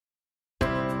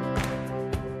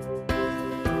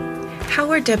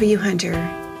Howard W. Hunter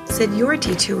said your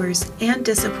detours and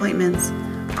disappointments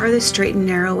are the straight and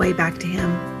narrow way back to Him.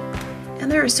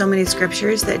 And there are so many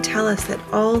scriptures that tell us that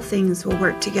all things will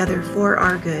work together for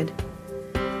our good.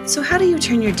 So how do you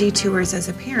turn your detours as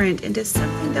a parent into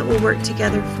something that will work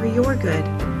together for your good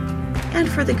and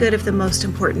for the good of the most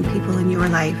important people in your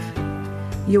life,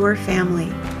 your family?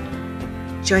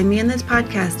 Join me in this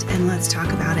podcast and let's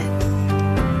talk about it.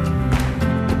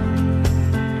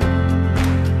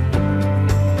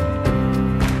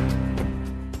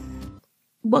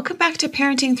 Welcome back to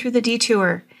Parenting Through the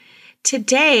Detour.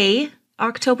 Today,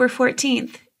 October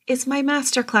 14th, is my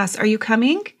masterclass. Are you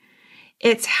coming?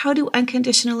 It's How to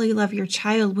Unconditionally Love Your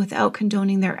Child Without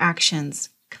Condoning Their Actions.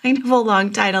 Kind of a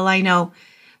long title, I know,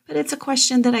 but it's a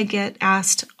question that I get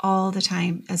asked all the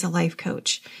time as a life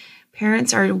coach.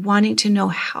 Parents are wanting to know,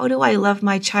 how do I love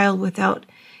my child without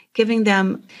giving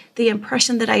them the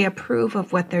impression that I approve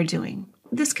of what they're doing?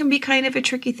 This can be kind of a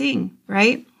tricky thing,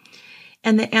 right?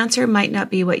 And the answer might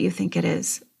not be what you think it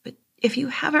is. But if you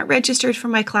haven't registered for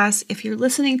my class, if you're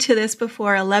listening to this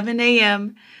before 11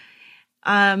 a.m.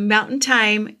 Mountain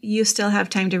Time, you still have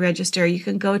time to register. You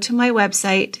can go to my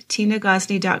website,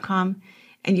 tinagosney.com,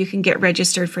 and you can get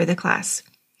registered for the class.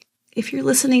 If you're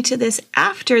listening to this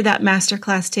after that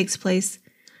masterclass takes place,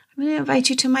 I'm going to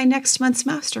invite you to my next month's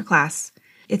masterclass.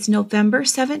 It's November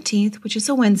 17th, which is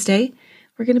a Wednesday.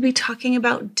 We're going to be talking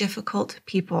about difficult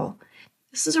people.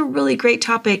 This is a really great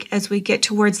topic as we get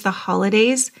towards the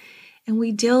holidays and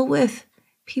we deal with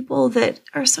people that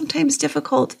are sometimes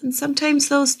difficult, and sometimes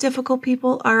those difficult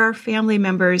people are our family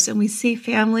members, and we see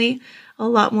family a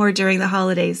lot more during the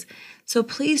holidays. So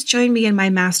please join me in my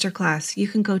masterclass. You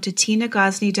can go to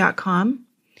tinagosney.com.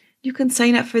 You can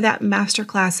sign up for that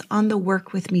masterclass on the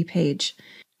Work With Me page.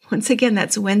 Once again,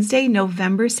 that's Wednesday,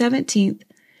 November 17th,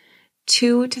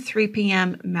 2 to 3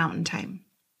 p.m. Mountain Time.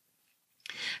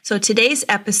 So today's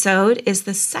episode is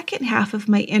the second half of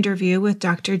my interview with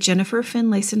Dr. Jennifer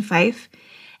Finlayson-Fife.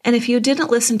 And if you didn't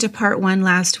listen to part 1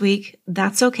 last week,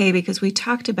 that's okay, because we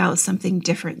talked about something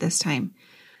different this time.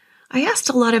 I asked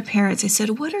a lot of parents, I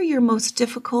said, what are your most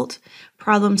difficult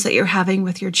problems that you're having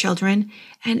with your children?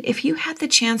 And if you had the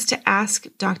chance to ask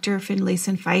Dr.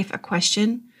 Finlayson-Fife a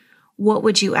question, what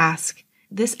would you ask?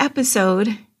 This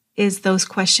episode is those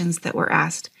questions that were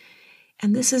asked.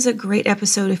 And this is a great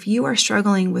episode if you are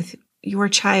struggling with your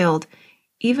child.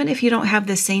 Even if you don't have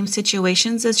the same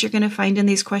situations as you're going to find in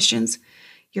these questions,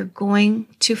 you're going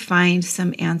to find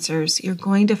some answers. You're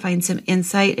going to find some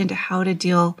insight into how to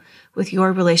deal with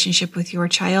your relationship with your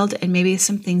child and maybe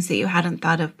some things that you hadn't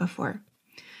thought of before.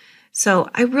 So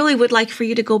I really would like for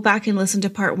you to go back and listen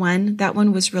to part 1. That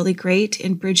one was really great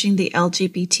in bridging the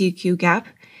LGBTQ gap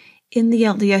in the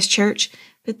LDS Church.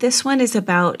 But this one is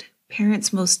about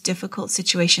parents' most difficult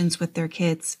situations with their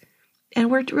kids. And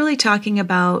we're really talking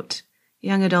about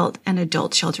young adult and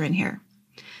adult children here.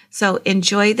 So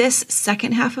enjoy this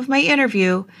second half of my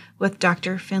interview with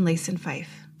Dr.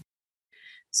 Finlayson-Fife.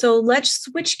 So let's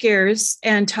switch gears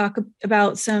and talk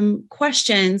about some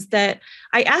questions that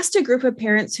I asked a group of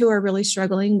parents who are really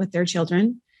struggling with their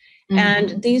children. Mm-hmm.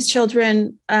 And these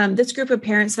children, this group of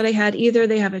parents that I had, either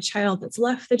they have a child that's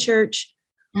left the church,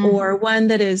 mm-hmm. or one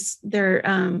that is they're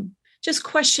just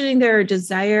questioning their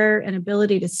desire and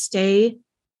ability to stay.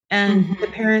 And mm-hmm. the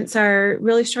parents are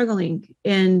really struggling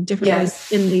in different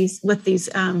ways with these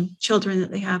children that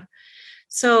they have.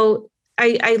 So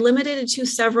I limited it to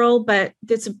several, but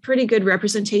it's a pretty good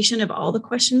representation of all the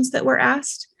questions that were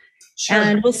asked. Sure.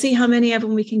 And we'll see how many of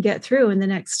them we can get through in the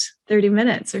next 30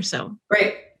 minutes or so.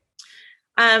 Right.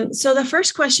 So the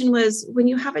first question was, when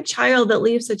you have a child that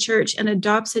leaves the church and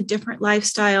adopts a different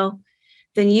lifestyle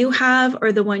than you have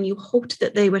or the one you hoped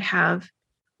that they would have,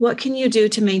 what can you do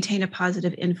to maintain a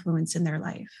positive influence in their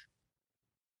life?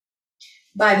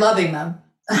 By loving them.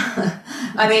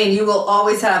 I mean, you will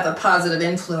always have a positive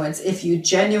influence if you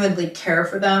genuinely care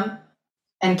for them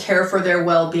and care for their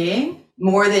well-being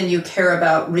more than you care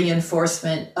about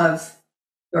reinforcement of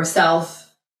yourself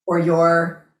or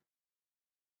your,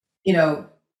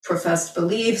 professed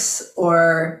beliefs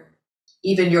or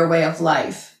even your way of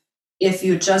life. If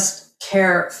you just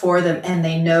care for them and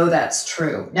they know that's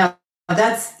true. Now,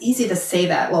 that's easy to say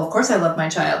that. Well, of course I love my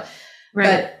child.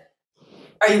 Right. But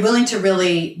are you willing to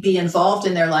really be involved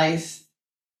in their life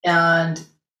and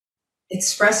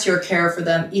express your care for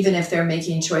them, even if they're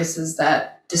making choices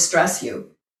that distress you?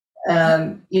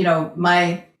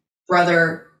 My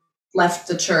brother left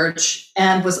the church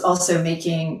and was also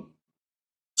making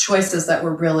choices that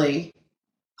were really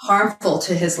harmful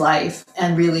to his life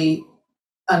and really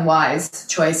unwise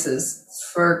choices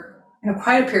for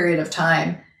quite a period of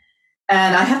time.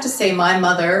 And I have to say, my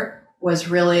mother was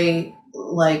really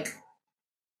like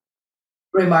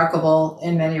remarkable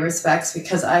in many respects,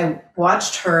 because I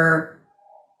watched her.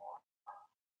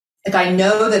 Like, I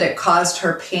know that it caused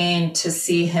her pain to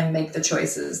see him make the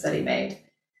choices that he made.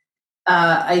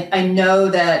 I know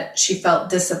that she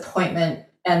felt disappointment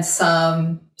and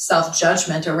some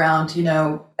self-judgment around,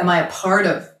 am I a part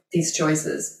of these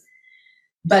choices?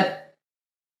 But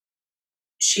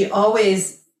she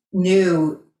always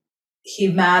knew he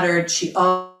mattered. She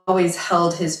always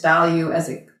held his value as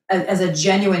a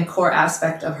genuine core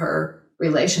aspect of her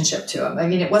relationship to him. I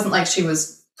mean, it wasn't like she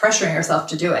was pressuring herself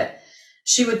to do it.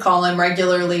 She would call him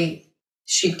regularly.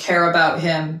 She'd care about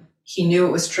him. He knew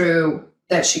it was true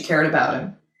that she cared about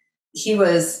him. He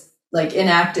was like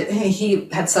inactive. He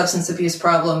had substance abuse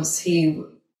problems. He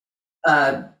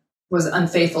was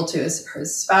unfaithful to his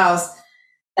spouse.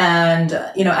 And,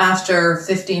 after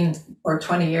 15 or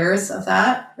 20 years of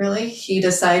that, really, he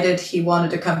decided he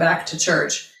wanted to come back to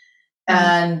church. Mm-hmm.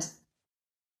 And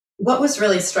what was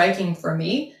really striking for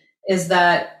me is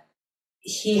that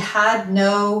he had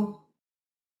no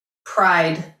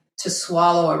pride to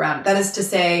swallow around. That is to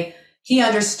say, he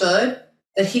understood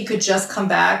that he could just come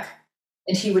back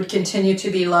and he would continue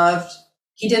to be loved.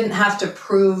 He didn't have to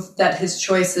prove that his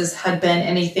choices had been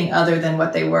anything other than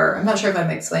what they were. I'm not sure if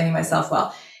I'm explaining myself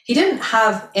well. He didn't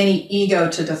have any ego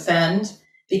to defend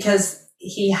because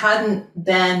he hadn't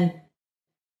been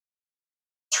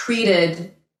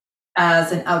treated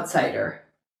as an outsider.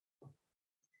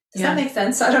 Does that make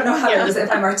sense? I don't know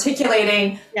if I'm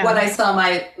articulating what I saw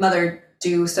my mother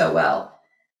do so well.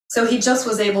 So he just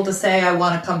was able to say, I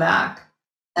want to come back.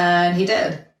 And he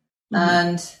did.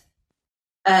 Mm-hmm.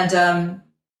 And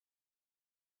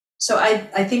so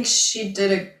I think she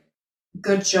did a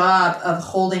good job of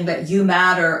holding that you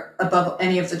matter above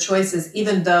any of the choices,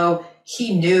 even though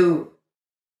he knew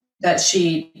that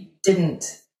she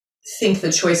didn't think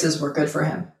the choices were good for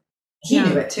him. He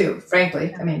knew it too,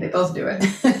 frankly. I mean, they both do it.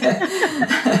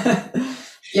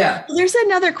 Yeah. Well, there's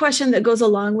another question that goes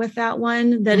along with that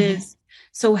one that mm-hmm. is,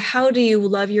 so how do you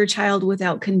love your child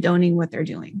without condoning what they're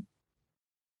doing?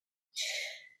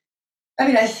 I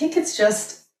mean, I think it's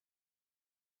just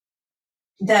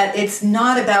that it's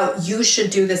not about you should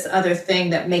do this other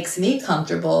thing that makes me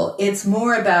comfortable. It's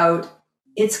more about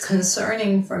it's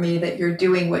concerning for me that you're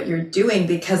doing what you're doing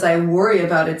because I worry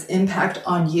about its impact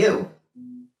on you.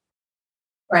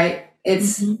 Right?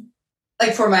 It's mm-hmm.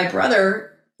 like for my brother,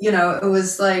 it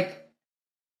was like,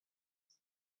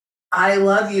 I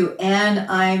love you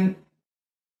and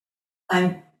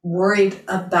I'm worried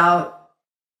about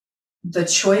the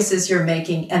choices you're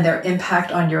making and their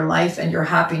impact on your life and your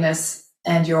happiness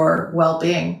and your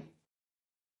well-being.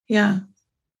 Yeah.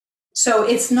 So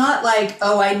it's not like,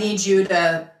 oh, I need you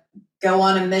to go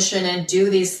on a mission and do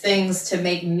these things to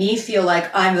make me feel like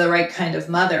I'm the right kind of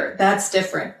mother. That's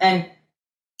different. And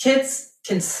kids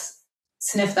can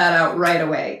sniff that out right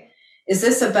away. Is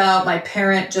this about my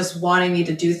parent just wanting me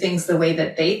to do things the way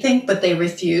that they think, but they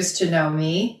refuse to know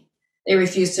me? They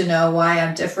refuse to know why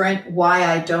I'm different, why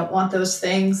I don't want those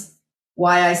things,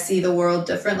 why I see the world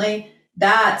differently.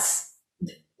 That's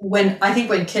when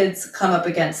kids come up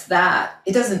against that,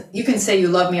 you can say you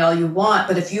love me all you want,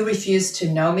 but if you refuse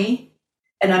to know me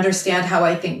and understand how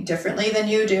I think differently than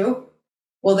you do,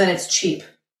 well, then it's cheap.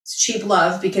 It's cheap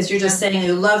love because you're just saying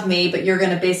you love me, but you're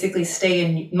going to basically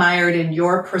stay mired in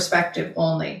your perspective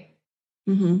only.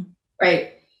 Mm-hmm.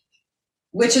 Right.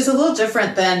 Which is a little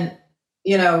different than,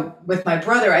 with my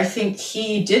brother. I think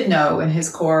he did know in his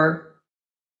core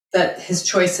that his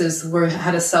choices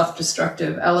had a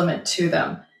self-destructive element to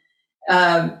them.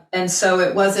 And so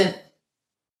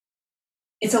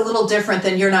it's a little different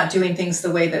than you're not doing things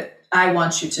the way that I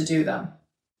want you to do them.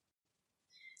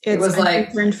 It was like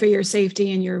concerned for your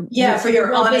safety and your for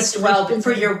your honest well-being,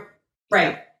 for your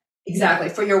right, exactly,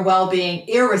 for your well-being,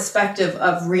 irrespective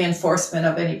of reinforcement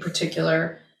of any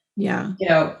particular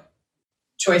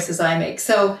choices I make.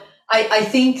 So I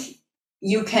think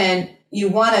you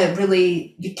want to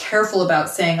really be careful about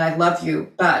saying I love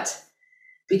you, but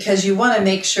because you want to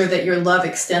make sure that your love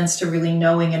extends to really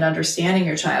knowing and understanding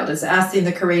your child, is asking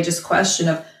the courageous question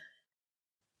of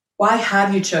why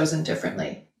have you chosen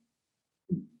differently?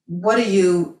 What do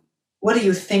you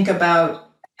think about?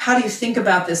 How do you think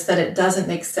about this that it doesn't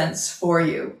make sense for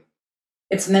you?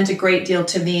 It's meant a great deal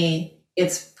to me.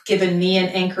 It's given me an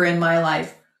anchor in my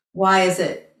life. Why is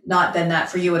it not been that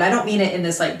for you? And I don't mean it in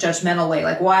this like judgmental way.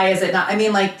 Like, why is it not? I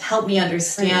mean, like, help me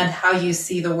understand how you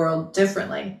see the world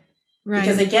differently. Right.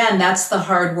 Because again, that's the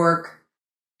hard work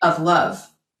of love.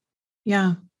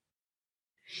 Yeah.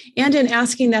 And in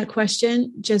asking that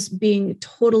question, just being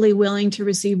totally willing to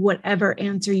receive whatever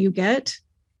answer you get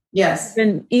Yes.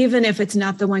 Even if it's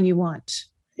not the one you want.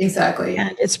 Exactly.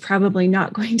 And it's probably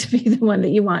not going to be the one that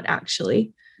you want,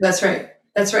 actually. That's right.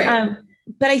 That's right.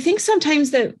 But I think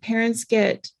sometimes that parents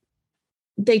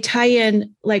they tie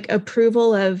in like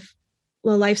approval of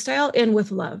the lifestyle in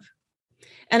with love.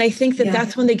 And I think that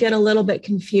that's when they get a little bit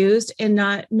confused and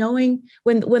not knowing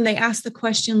when they ask the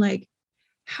question, like,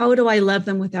 how do I love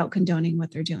them without condoning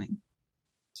what they're doing?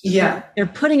 Yeah. They're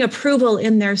putting approval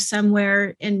in there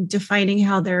somewhere in defining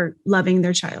how they're loving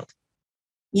their child.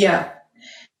 Yeah,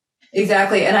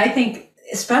 exactly. And I think,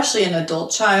 especially an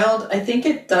adult child, I think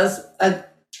it does a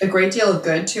great deal of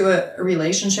good to a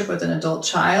relationship with an adult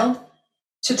child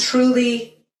to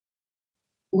truly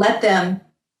let them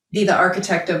be the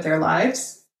architect of their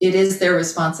lives. It is their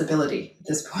responsibility at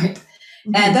this point.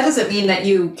 Mm-hmm. And that doesn't mean that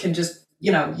you can just,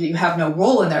 you have no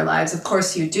role in their lives. Of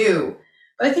course you do.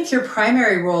 But I think your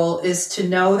primary role is to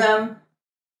know them,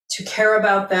 to care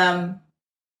about them,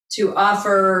 to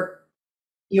offer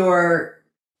your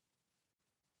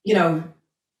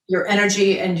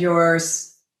energy and your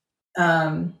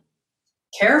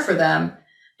care for them,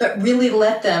 but really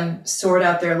let them sort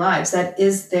out their lives. That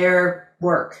is their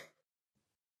work.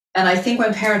 And I think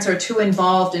when parents are too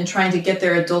involved in trying to get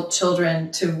their adult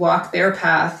children to walk their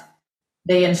path,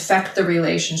 they infect the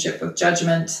relationship with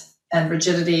judgment and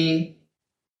rigidity.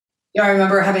 I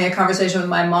remember having a conversation with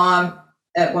my mom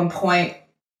at one point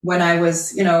when I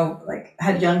was,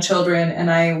 had young children, and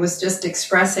I was just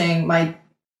expressing my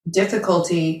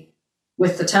difficulty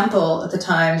with the temple at the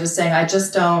time, just saying, I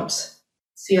just don't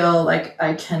feel like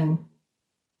I can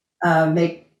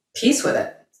make peace with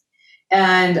it.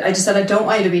 And I just said, I don't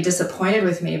want you to be disappointed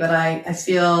with me, but I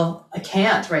feel I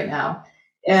can't right now.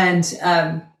 And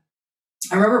I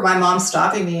remember my mom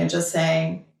stopping me and just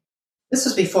saying, this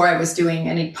was before I was doing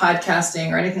any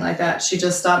podcasting or anything like that. She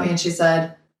just stopped me and she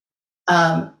said,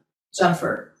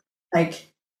 Jennifer,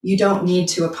 you don't need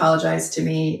to apologize to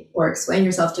me or explain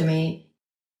yourself to me.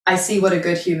 I see what a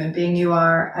good human being you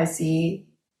are. I see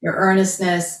your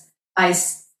earnestness. I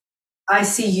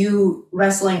see you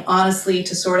wrestling honestly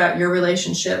to sort out your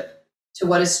relationship to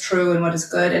what is true and what is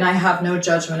good. And I have no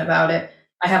judgment about it.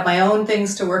 I have my own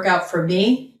things to work out for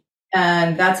me,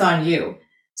 and that's on you.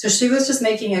 So she was just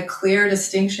making a clear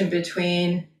distinction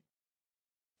between,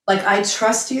 I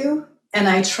trust you and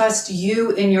I trust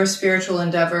you in your spiritual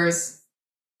endeavors.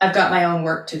 I've got my own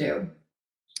work to do.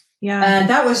 Yeah. And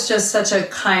that was just such a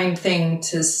kind thing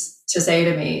to say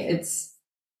to me. It's,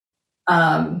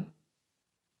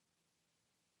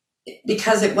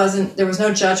 because there was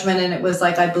no judgment, and it was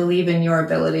I believe in your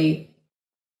ability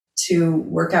to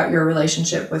work out your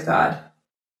relationship with God.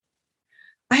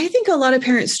 I think a lot of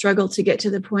parents struggle to get to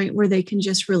the point where they can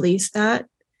just release that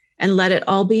and let it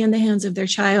all be in the hands of their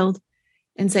child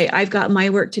and say, I've got my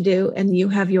work to do and you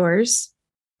have yours,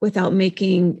 without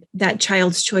making that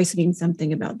child's choice mean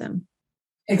something about them.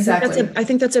 Exactly. I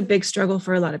think that's a big struggle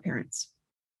for a lot of parents.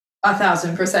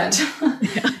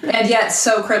 1,000%. Yeah. And yet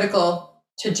so critical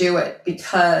to do it,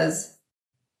 because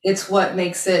it's what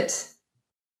makes it,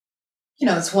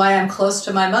 it's why I'm close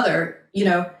to my mother,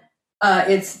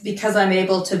 it's because I'm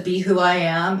able to be who I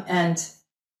am. And,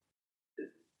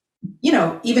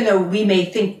 even though we may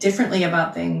think differently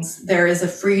about things, there is a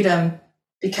freedom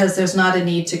because there's not a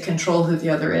need to control who the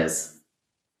other is.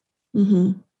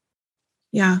 Mm-hmm.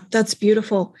 Yeah, that's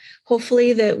beautiful.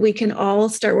 Hopefully that we can all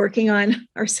start working on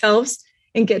ourselves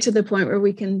and get to the point where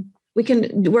we can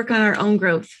work on our own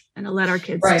growth and let our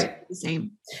kids do the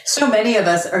same. So many of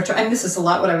us are trying, and this is a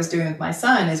lot what I was doing with my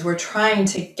son, is we're trying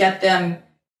to get them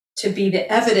to be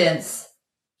the evidence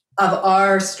of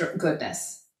our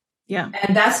goodness. Yeah.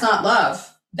 And that's not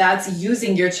love. That's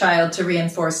using your child to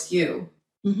reinforce you.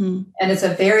 Mm-hmm. And it's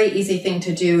a very easy thing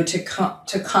to do to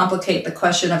complicate the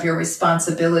question of your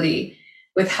responsibility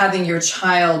with having your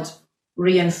child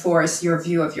reinforce your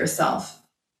view of yourself.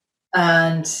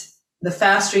 And the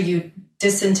faster you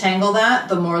disentangle that,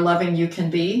 the more loving you can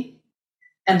be,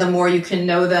 and the more you can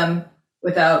know them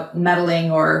without meddling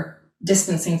or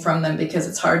distancing from them, because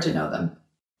it's hard to know them.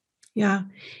 Yeah.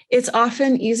 It's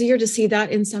often easier to see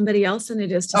that in somebody else than it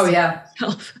is to see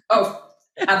yourself. Oh,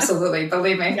 absolutely.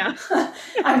 Believe me. Yeah.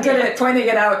 I'm good at pointing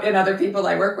it out in other people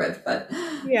I work with, but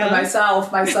for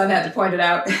myself, my son had to point it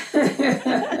out.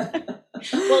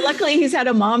 Well, luckily he's had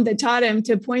a mom that taught him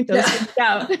to point those things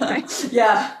out. Right?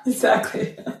 Yeah,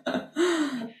 exactly.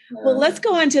 Well, let's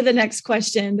go on to the next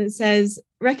question that says,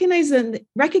 recognizing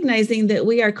that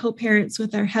we are co-parents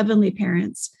with our heavenly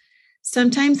parents,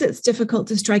 sometimes it's difficult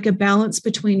to strike a balance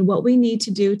between what we need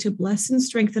to do to bless and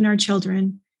strengthen our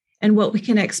children and what we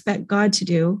can expect God to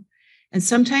do. And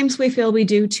sometimes we feel we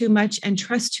do too much and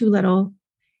trust too little.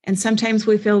 And sometimes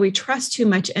we feel we trust too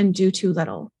much and do too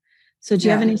little. So do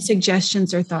you have any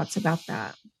suggestions or thoughts about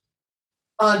that?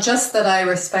 Just that I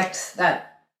respect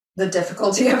the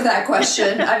difficulty of that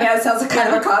question. I mean, it sounds like kind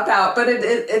of a cop out, but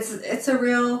it's a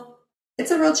real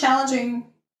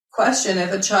challenging question.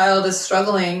 If a child is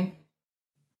struggling,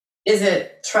 is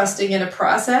it trusting in a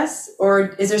process,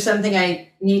 or is there something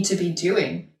I need to be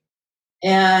doing?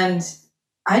 And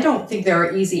I don't think there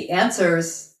are easy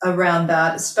answers around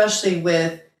that, especially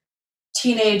with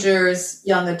teenagers,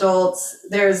 young adults.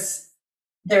 There's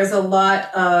a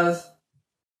lot of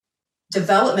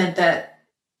development that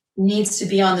needs to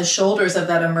be on the shoulders of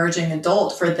that emerging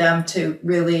adult for them to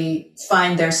really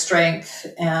find their strength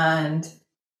and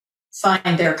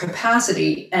find their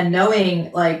capacity, and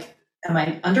knowing, like, am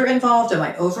I under involved? Am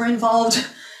I over involved?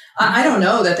 I don't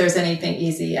know that there's anything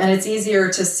easy, and it's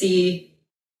easier to see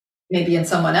maybe in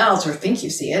someone else, or think you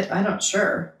see it. I'm not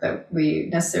sure that we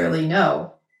necessarily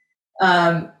know.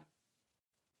 And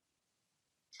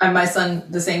my son,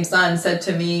 the same son, said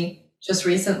to me just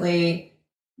recently,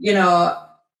 you know,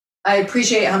 I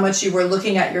appreciate how much you were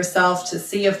looking at yourself to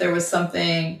see if there was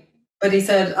something. But he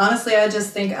said, honestly, I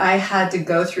just think I had to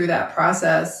go through that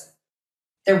process.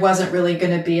 There wasn't really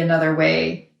going to be another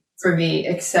way for me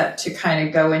except to kind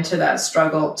of go into that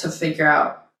struggle to figure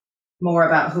out more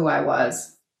about who I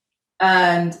was.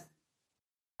 And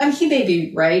he may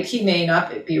be right. He may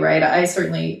not be right. I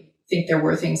certainly think there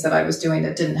were things that I was doing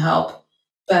that didn't help.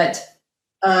 But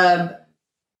I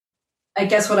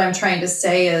guess what I'm trying to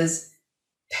say is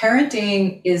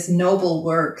parenting is noble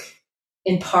work,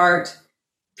 in part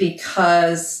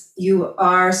because you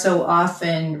are so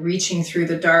often reaching through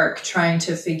the dark, trying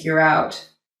to figure out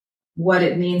what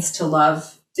it means to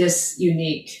love this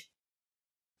unique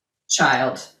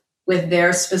child with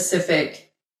their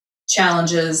specific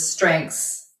challenges,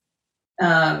 strengths,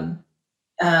 and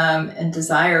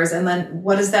desires. And then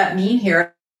what does that mean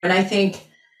here? And I think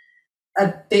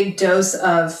a big dose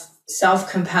of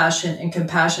self-compassion and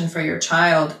compassion for your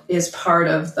child is part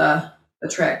of the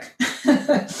trick,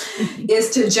 is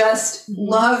to just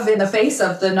love in the face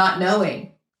of the not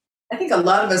knowing. I think a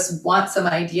lot of us want some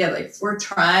idea, like, if we're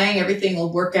trying, everything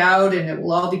will work out and it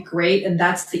will all be great. And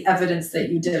that's the evidence that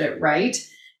you did it right.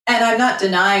 And I'm not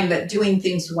denying that doing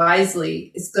things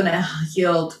wisely is going to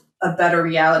yield a better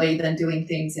reality than doing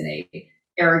things in a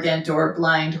arrogant or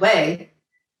blind way.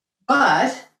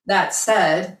 But that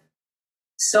said,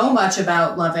 so much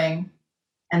about loving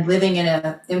and living in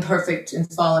an imperfect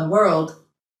and fallen world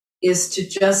is to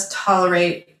just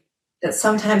tolerate that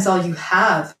sometimes all you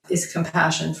have is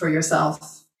compassion for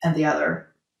yourself and the other.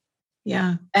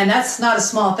 Yeah. And that's not a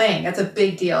small thing. That's a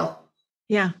big deal.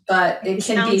 Yeah. But it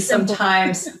can be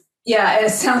sometimes, yeah, it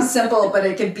sounds simple, but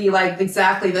it can be like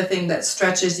exactly the thing that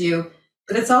stretches you.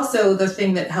 But it's also the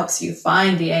thing that helps you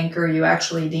find the anchor you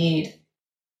actually need.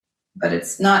 But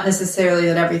it's not necessarily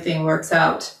that everything works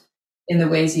out in the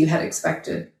ways you had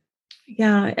expected.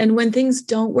 Yeah. And when things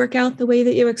don't work out the way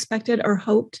that you expected or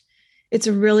hoped, it's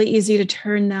really easy to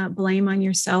turn that blame on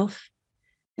yourself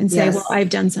and say, well, I've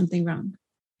done something wrong.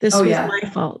 This was my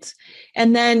fault.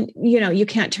 And then, you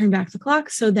can't turn back the clock.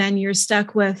 So then you're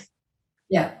stuck with,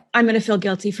 I'm going to feel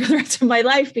guilty for the rest of my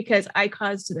life because I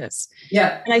caused this.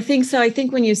 Yeah. And I think so. I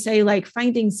think when you say, like,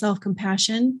 finding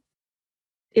self-compassion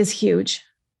is huge.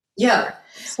 Yeah.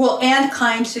 Well, and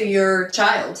kind to your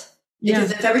child.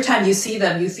 Because if every time you see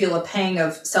them, you feel a pang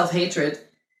of self-hatred,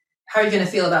 how are you going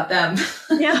to feel about them?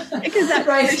 Yeah, because that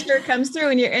pressure comes through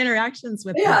in your interactions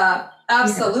with them. Yeah,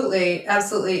 absolutely. Yeah.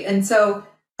 Absolutely. And so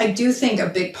I do think a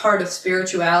big part of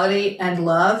spirituality and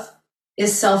love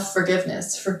is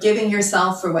self-forgiveness, forgiving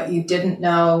yourself for what you didn't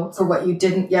know, for what you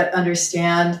didn't yet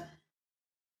understand,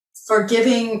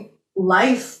 forgiving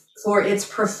life for its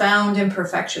profound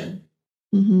imperfection.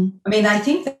 Mm-hmm. I mean, I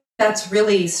think that's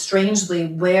really strangely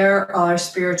where our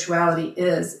spirituality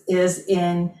is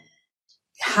in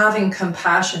having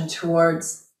compassion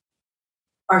towards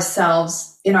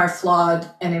ourselves in our flawed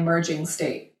and emerging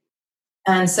state.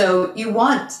 And so you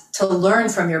want to learn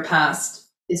from your past.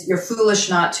 You're foolish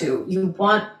not to. You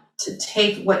want to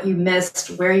take what you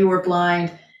missed, where you were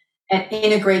blind, and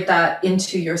integrate that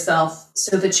into yourself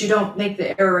so that you don't make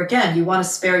the error again. You want to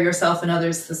spare yourself and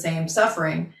others the same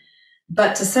suffering.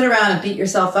 But to sit around and beat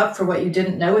yourself up for what you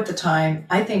didn't know at the time,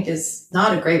 I think is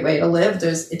not a great way to live.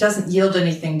 It doesn't yield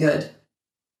anything good.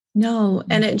 No.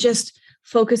 And it just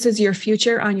focuses your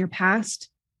future on your past.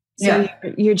 So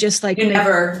you're just like, you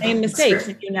never same mistakes.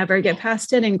 You never get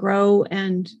past it and grow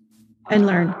and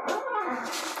learn.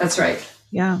 That's right.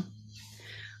 Yeah.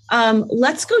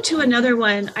 Let's go to another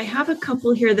one. I have a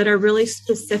couple here that are really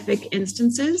specific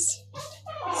instances.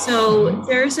 So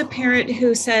there's a parent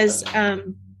who says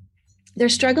they're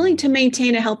struggling to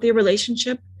maintain a healthy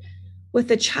relationship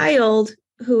with a child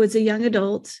who is a young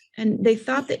adult. And they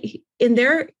thought that in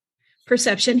their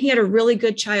perception, he had a really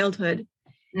good childhood.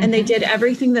 And they did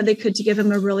everything that they could to give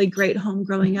him a really great home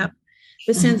growing up.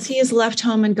 But since he has left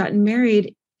home and gotten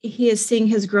married, he is seeing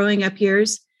his growing up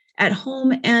years at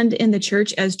home and in the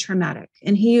church as traumatic.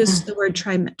 And he used the word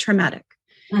traumatic.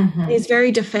 He's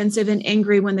very defensive and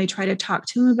angry when they try to talk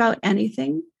to him about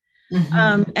anything.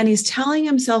 And he's telling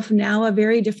himself now a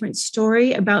very different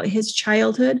story about his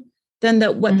childhood than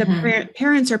what the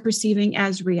parents are perceiving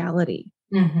as reality.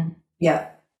 Yeah.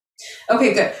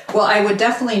 Okay, good. Well, I would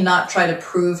definitely not try to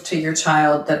prove to your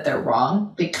child that they're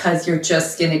wrong, because you're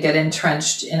just going to get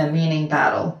entrenched in a meaning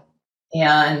battle,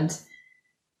 and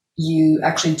you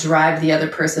actually drive the other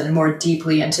person more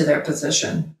deeply into their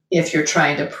position if you're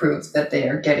trying to prove that they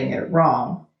are getting it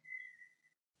wrong.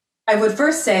 I would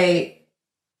first say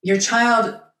your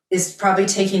child is probably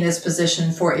taking this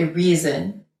position for a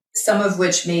reason, some of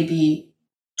which may be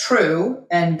true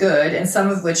and good, and some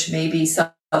of which may be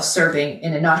self-serving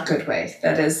in a not good way.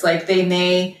 That is, like, they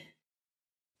may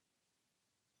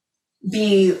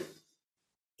be,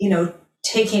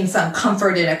 taking some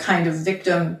comfort in a kind of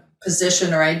victim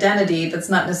position or identity that's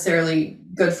not necessarily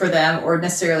good for them or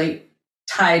necessarily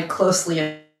tied closely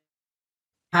to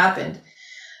what happened.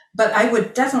 But I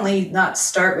would definitely not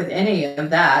start with any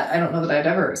of that. I don't know that I'd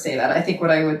ever say that. I think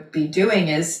what I would be doing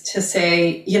is to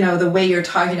say, the way you're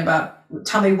talking about,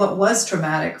 tell me what was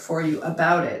traumatic for you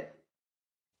about it.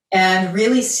 And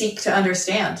really seek to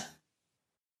understand.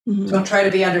 Don't try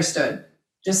to be understood.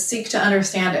 Just seek to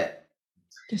understand it.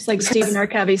 Just like Stephen R.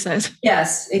 Covey says.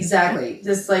 Yes, exactly.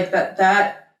 Just like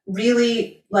that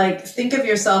really, like, think of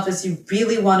yourself as you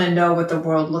really want to know what the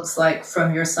world looks like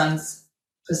from your son's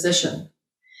position.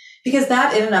 Because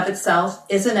that in and of itself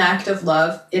is an act of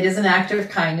love. It is an act of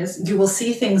kindness. You will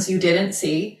see things you didn't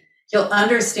see. You'll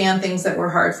understand things that were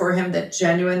hard for him that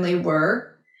genuinely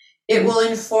were. It will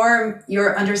inform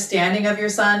your understanding of your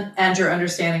son and your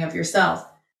understanding of yourself.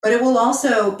 But it will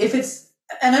also,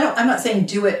 I'm not saying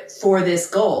do it for this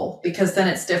goal, because then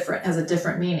it's different, has a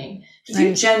different meaning. If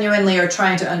you genuinely are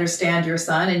trying to understand your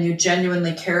son and you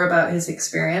genuinely care about his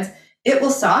experience, it will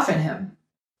soften him,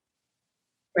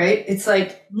 right? It's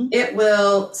like, it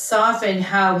will soften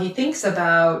how he thinks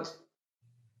about,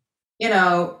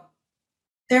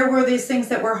 there were these things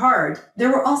that were hard. There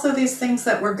were also these things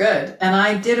that were good. And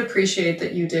I did appreciate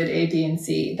that you did A, B, and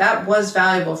C. That was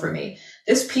valuable for me.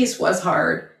 This piece was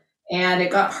hard, and it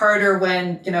got harder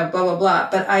when, blah, blah, blah.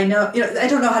 But I know, I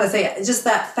don't know how to say it. Just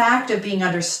that fact of being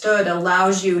understood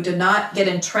allows you to not get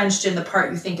entrenched in the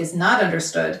part you think is not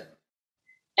understood,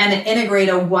 and integrate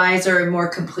a wiser and more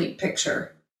complete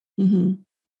picture.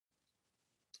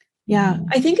 Yeah.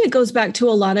 I think it goes back to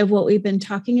a lot of what we've been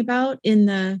talking about in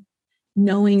the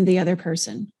knowing the other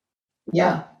person.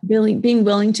 Yeah. Being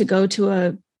willing to go to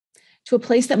a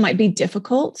place that might be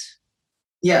difficult.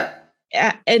 Yeah.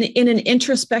 And in an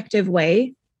introspective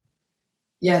way.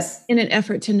 Yes. In an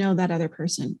effort to know that other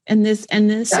person. And this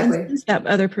exactly. instance, that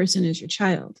other person is your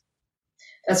child.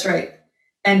 That's right.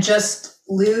 And just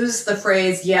lose the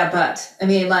phrase, yeah, but. I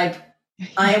mean, like,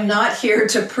 I am not here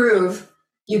to prove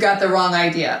you got the wrong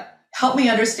idea. Help me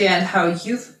understand how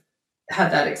you've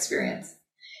had that experience.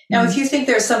 Now, if you think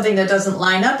there's something that doesn't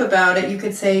line up about it, you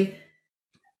could say,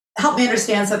 help me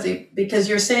understand something, because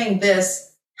you're saying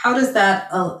this. How does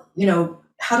that,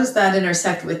 how does that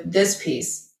intersect with this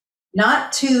piece?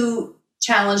 Not to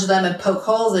challenge them and poke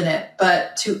holes in it,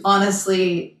 but to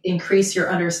honestly increase your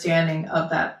understanding of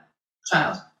that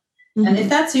child. And if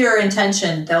that's your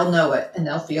intention, they'll know it and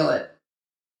they'll feel it,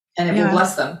 and it will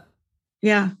bless them.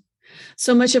 Yeah.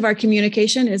 So much of our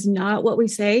communication is not what we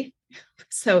say.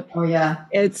 So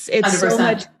it's 100%. So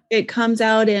much, it comes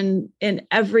out in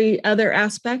every other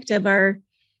aspect of our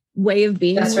way of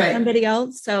being with somebody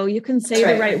else. So you can say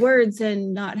the right words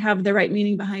and not have the right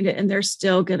meaning behind it, and they're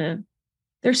still gonna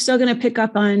pick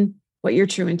up on what your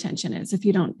true intention is if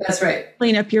you don't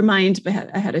clean up your mind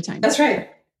ahead of time. That's right.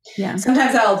 Yeah.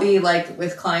 Sometimes I'll be like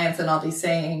with clients and I'll be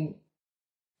saying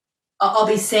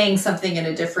something in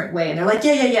a different way. And they're like,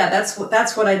 yeah. That's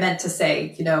what I meant to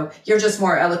say. You're just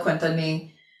more eloquent than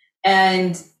me.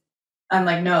 And I'm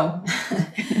like, no,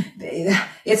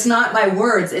 it's not my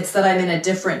words. It's that I'm in a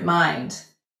different mind.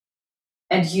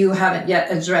 And you haven't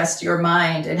yet addressed your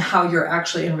mind and how you're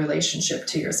actually in relationship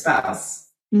to your spouse.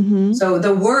 So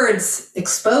the words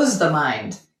expose the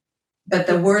mind, but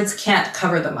the words can't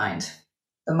cover the mind.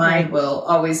 The mind will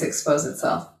always expose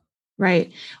itself.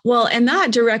 Right. Well, and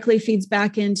that directly feeds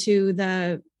back into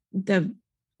the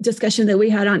discussion that we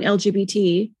had on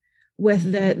LGBT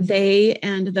with the they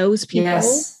and those people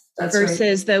Yes, that's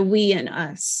versus right. the we and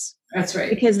us. That's right.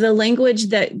 Because the language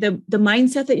that the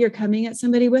mindset that you're coming at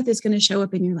somebody with is going to show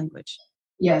up in your language.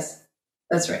 Yes,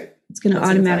 that's right. It's going to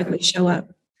automatically show up.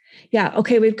 Yeah.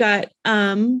 Okay. We've got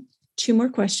 2 more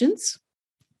questions.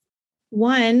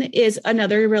 One is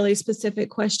another really specific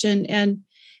question. And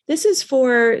this is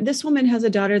for this woman has a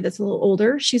daughter that's a little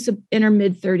older. She's in her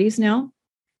mid 30s now.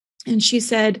 And she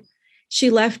said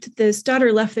this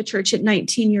daughter left the church at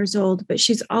 19 years old, but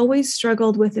she's always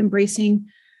struggled with embracing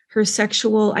her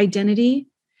sexual identity,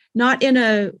 not in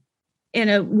a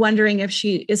wondering if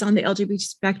she is on the LGBT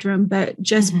spectrum, but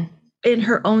just in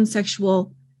her own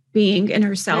sexual being in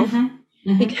herself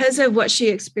because of what she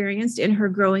experienced in her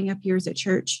growing up years at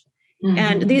church.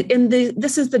 And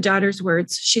this is the daughter's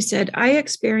words. She said, I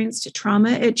experienced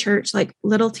trauma at church, like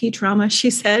little T trauma,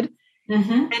 she said,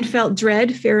 and felt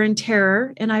dread, fear, and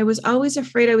terror. And I was always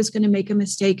afraid I was going to make a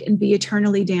mistake and be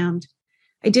eternally damned.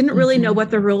 I didn't really know what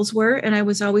the rules were, and I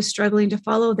was always struggling to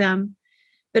follow them.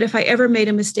 But if I ever made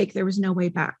a mistake, there was no way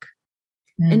back.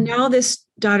 And now this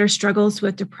daughter struggles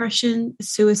with depression,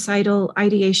 suicidal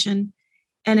ideation,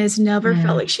 and has never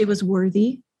felt like she was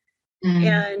worthy.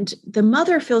 And the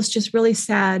mother feels just really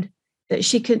sad that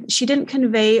she didn't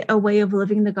convey a way of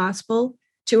living the gospel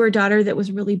to her daughter that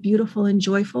was really beautiful and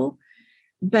joyful.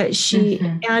 But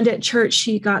and at church,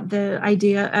 she got the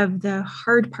idea of the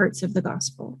hard parts of the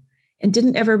gospel and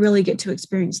didn't ever really get to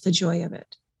experience the joy of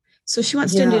it. So she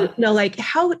wants to know, like,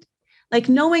 how, like,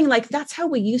 knowing, like, that's how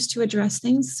we used to address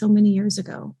things so many years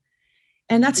ago.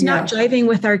 And that's not jiving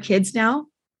with our kids now.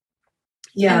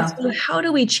 Yeah. And so how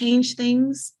do we change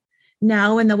things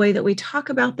now in the way that we talk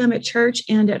about them at church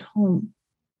and at home?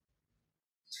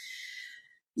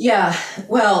 Yeah.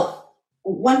 Well,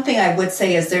 one thing I would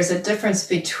say is there's a difference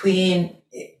between,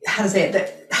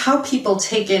 how people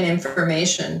take in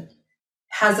information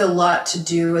has a lot to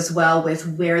do as well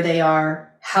with where they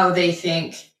are, how they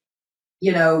think.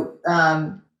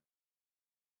 I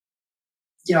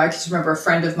just remember a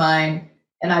friend of mine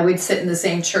and I would sit in the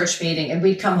same church meeting and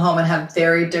we'd come home and have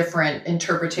very different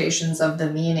interpretations of the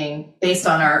meaning based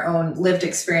on our own lived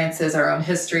experiences, our own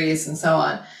histories, and so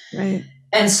on. Right.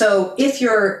 And so if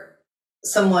you're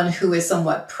someone who is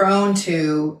somewhat prone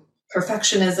to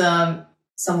perfectionism,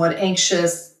 somewhat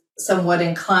anxious, somewhat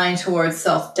inclined towards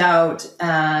self-doubt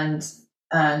and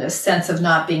a sense of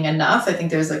not being enough, I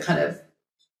think there's a kind of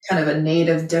a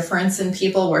native difference in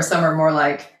people where some are more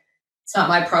like, it's not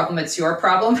my problem, it's your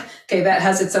problem. Okay, that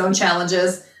has its own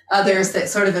challenges. Others that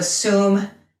sort of assume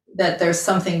that there's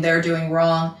something they're doing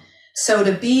wrong. So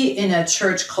to be in a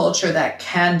church culture that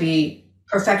can be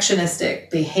perfectionistic,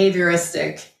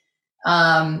 behavioristic,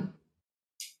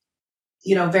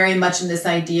 very much in this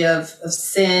idea of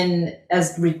sin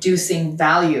as reducing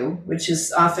value, which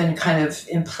is often kind of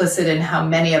implicit in how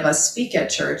many of us speak at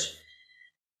church,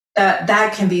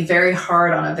 that can be very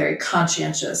hard on a very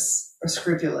conscientious or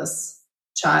scrupulous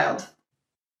child.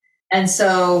 And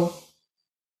so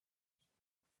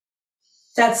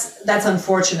that's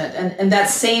unfortunate. And that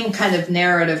same kind of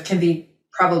narrative can be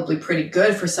probably pretty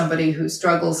good for somebody who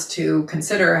struggles to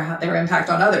consider their impact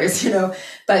on others,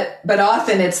 but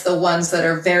often it's the ones that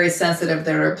are very sensitive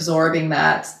that are absorbing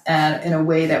that and in a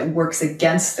way that works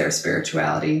against their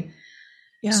spirituality.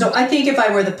 Yeah. So I think if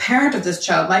I were the parent of this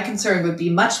child, my concern would be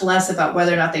much less about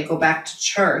whether or not they go back to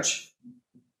church,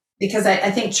 because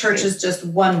I think church is just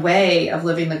one way of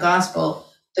living the gospel.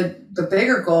 The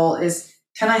bigger goal is,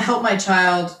 can I help my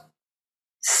child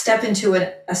step into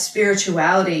a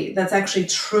spirituality that's actually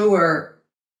truer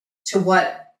to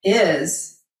what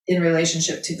is in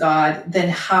relationship to God than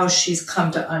how she's come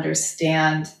to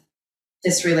understand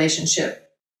this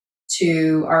relationship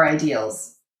to our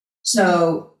ideals.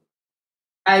 So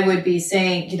I would be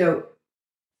saying,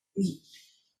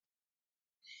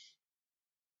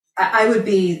 I would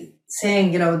be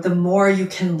saying, the more you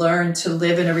can learn to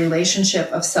live in a relationship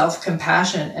of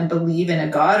self-compassion and believe in a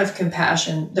God of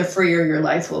compassion, the freer your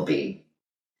life will be.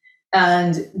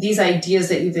 And these ideas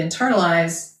that you've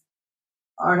internalized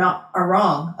are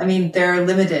wrong. I mean, they're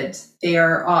limited. They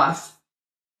are off.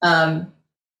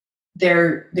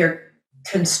 They're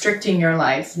constricting your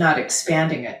life, not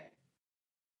expanding it.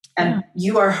 And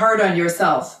you are hard on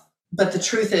yourself. But the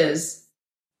truth is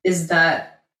that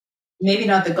maybe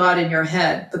not the God in your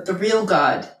head, but the real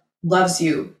God loves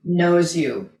you, knows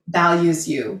you, values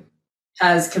you,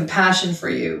 has compassion for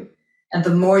you. And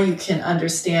the more you can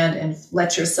understand and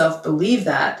let yourself believe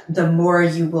that, the more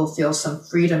you will feel some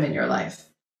freedom in your life.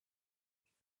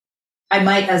 I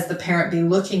might, as the parent, be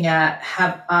looking at,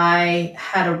 have I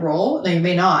had a role? No, you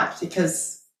may not,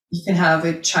 because You can have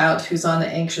a child who's on the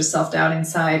anxious self-doubting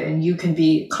side, and you can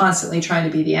be constantly trying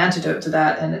to be the antidote to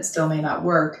that, and it still may not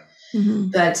work.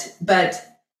 But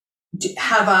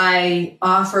have I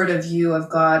offered a view of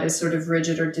God as sort of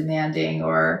rigid or demanding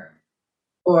or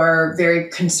very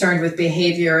concerned with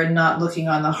behavior and not looking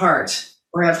on the heart?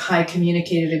 Or have I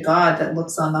communicated a God that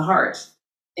looks on the heart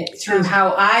through how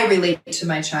I relate to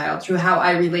my child, through how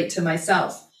I relate to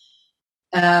myself?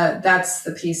 That's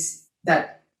the piece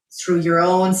that through your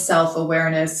own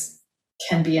self-awareness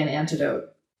can be an antidote.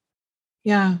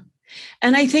 Yeah.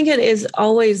 And I think it is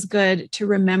always good to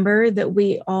remember that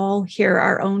we all hear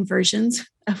our own versions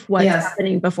of what's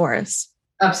happening before us.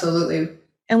 Absolutely.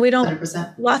 And we don't,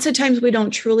 100%. Lots of times we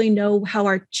don't truly know how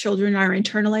our children are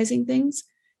internalizing things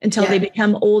until they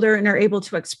become older and are able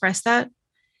to express that,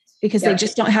 because they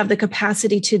just don't have the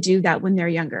capacity to do that when they're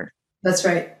younger. That's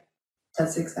right.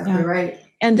 That's exactly right.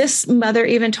 And this mother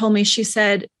even told me, she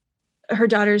said her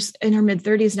daughter's in her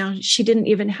mid-30s now. She didn't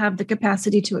even have the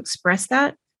capacity to express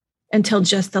that until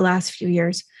just the last few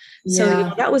years.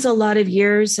 So that was a lot of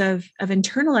years of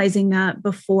internalizing that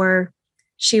before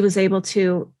she was able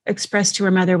to express to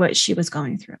her mother what she was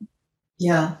going through.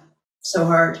 Yeah. So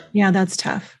hard. Yeah, that's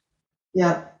tough.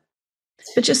 Yeah.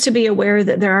 But just to be aware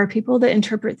that there are people that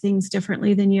interpret things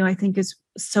differently than you, I think is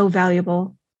so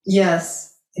valuable.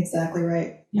 Yes, exactly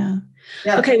right. Yeah.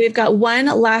 Okay, we've got one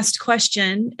last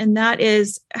question, and that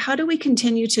is, how do we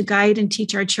continue to guide and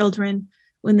teach our children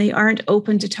when they aren't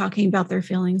open to talking about their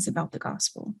feelings about the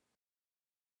gospel?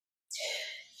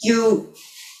 You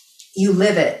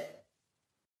live it.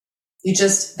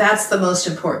 That's the most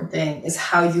important thing, is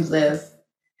how you live,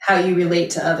 how you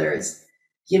relate to others.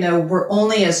 We're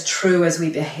only as true as we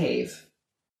behave,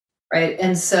 right?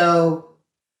 And so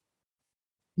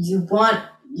you want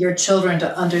your children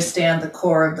to understand the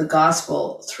core of the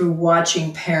gospel through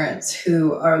watching parents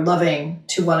who are loving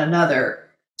to one another,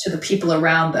 to the people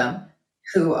around them,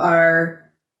 who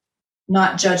are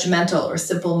not judgmental or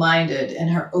simple-minded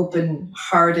and are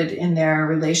open-hearted in their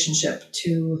relationship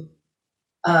to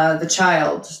the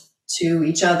child, to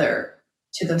each other,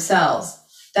 to themselves.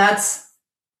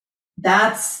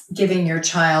 That's giving your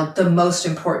child the most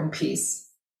important piece.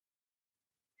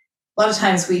 A lot of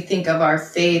times we think of our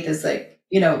faith as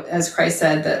as Christ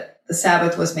said, that the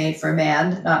Sabbath was made for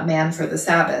man, not man for the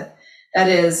Sabbath. That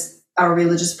is, our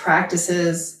religious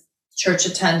practices, church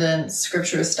attendance,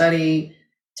 scripture study,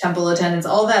 temple attendance,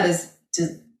 all that is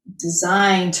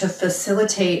designed to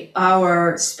facilitate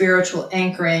our spiritual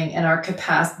anchoring and our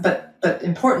capacity, but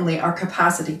importantly, our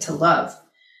capacity to love.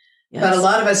 Yes. But a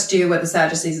lot of us do what the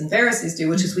Sadducees and Pharisees do,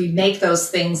 which is we make those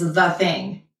things the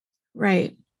thing.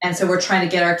 Right. And so we're trying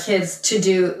to get our kids to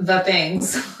do the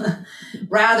things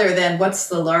rather than what's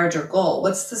the larger goal?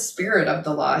 What's the spirit of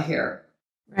the law here?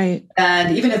 Right.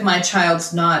 And even if my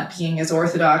child's not being as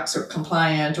orthodox or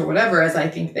compliant or whatever as I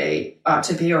think they ought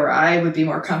to be, or I would be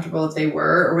more comfortable if they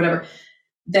were, or whatever,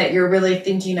 that you're really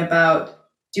thinking about,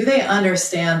 do they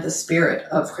understand the spirit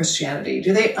of Christianity?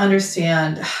 Do they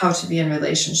understand how to be in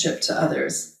relationship to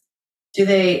others?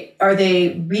 Are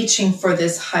they reaching for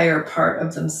this higher part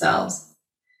of themselves?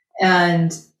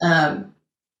 And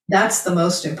that's the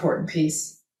most important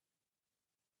piece.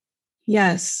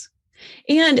 Yes.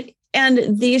 And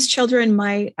these children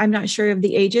I'm not sure of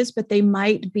the ages, but they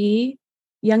might be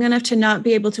young enough to not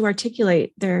be able to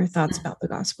articulate their thoughts about the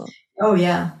gospel. Oh,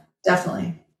 yeah,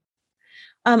 definitely.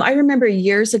 I remember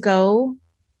years ago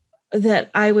that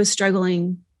I was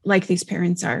struggling like these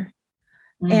parents are.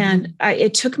 Mm-hmm. And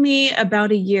it took me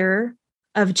about a year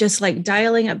of just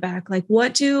dialing it back.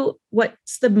 What's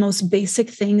the most basic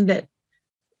thing that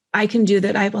I can do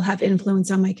that I will have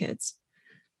influence on my kids?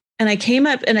 And I came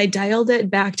up and I dialed it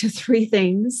back to 3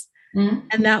 things. Mm-hmm.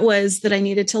 And that was that I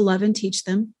needed to love and teach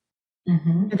them,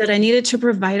 mm-hmm. and that I needed to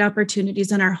provide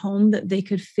opportunities in our home that they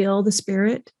could feel the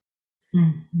spirit.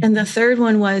 Mm-hmm. And the third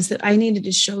one was that I needed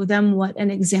to show them what an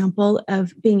example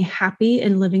of being happy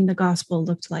and living the gospel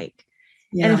looked like.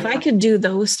 Yeah. And if I could do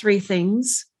those 3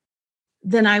 things,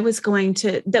 then that was going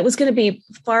to be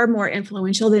far more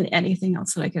influential than anything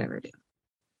else that I could ever do.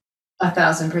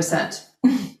 1,000%.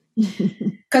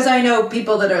 Because I know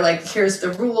people that are here's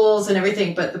the rules and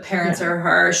everything, but the parents are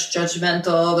harsh,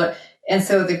 judgmental. And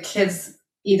so the kids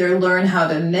either learn how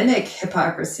to mimic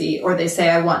hypocrisy, or they say,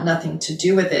 I want nothing to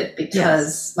do with it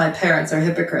because my parents are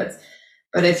hypocrites.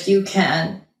 But if you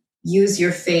can use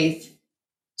your faith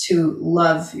to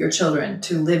love your children,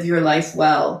 to live your life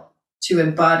well, to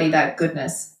embody that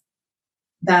goodness,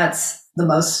 that's the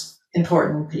most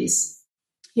important piece.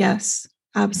 Yes,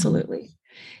 absolutely.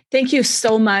 Thank you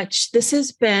so much. This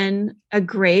has been a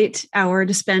great hour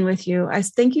to spend with you. I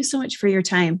thank you so much for your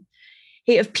time.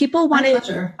 Hey, if people want to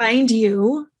pleasure. find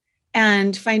you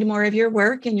and find more of your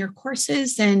work and your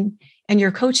courses and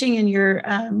your coaching and your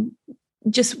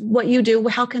just what you do,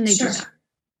 how can they do that?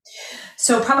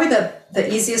 So probably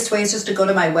the easiest way is just to go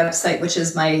to my website, which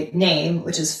is my name,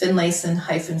 which is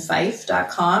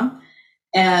finlayson-fife.com.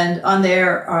 And on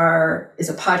there is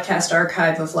a podcast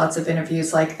archive of lots of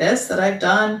interviews like this that I've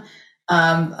done.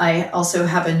 I also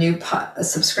have a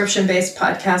subscription-based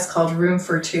podcast called Room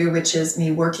for Two, which is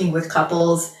me working with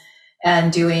couples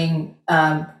and doing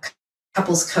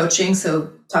couples coaching.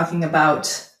 So talking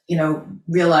about,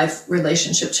 real life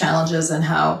relationship challenges and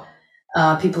how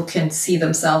people can see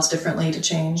themselves differently to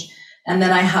change. And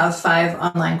then I have 5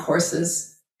 online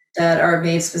courses that are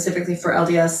made specifically for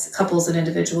LDS couples and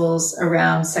individuals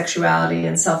around sexuality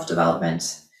and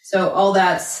self-development. So all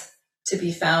that's to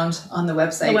be found on the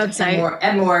website.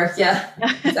 And more. Yeah,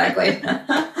 exactly.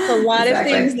 A lot of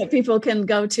things that people can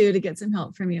go to get some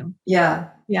help from you.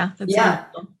 Yeah. Yeah. That's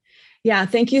wonderful. Yeah.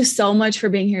 Thank you so much for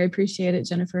being here. I appreciate it,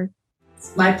 Jennifer.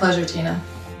 It's my pleasure, Tina.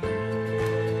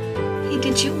 Hey,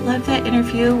 did you love that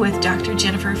interview with Dr.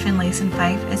 Jennifer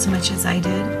Finlayson-Fife as much as I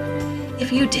did?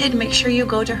 If you did, make sure you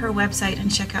go to her website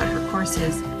and check out her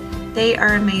courses. They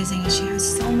are amazing, and she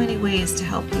has so many ways to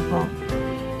help people.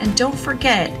 And don't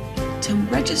forget to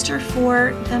register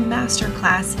for the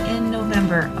masterclass in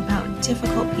November about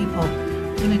difficult people.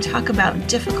 We're going to talk about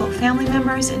difficult family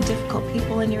members and difficult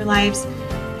people in your lives.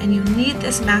 And you need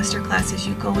this masterclass as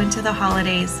you go into the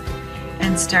holidays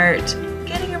and start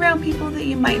getting around people that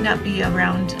you might not be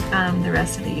around the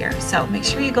rest of the year. So make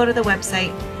sure you go to the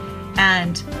website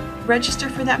and register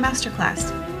for that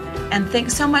masterclass. And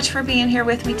thanks so much for being here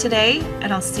with me today,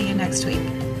 and I'll see you next week.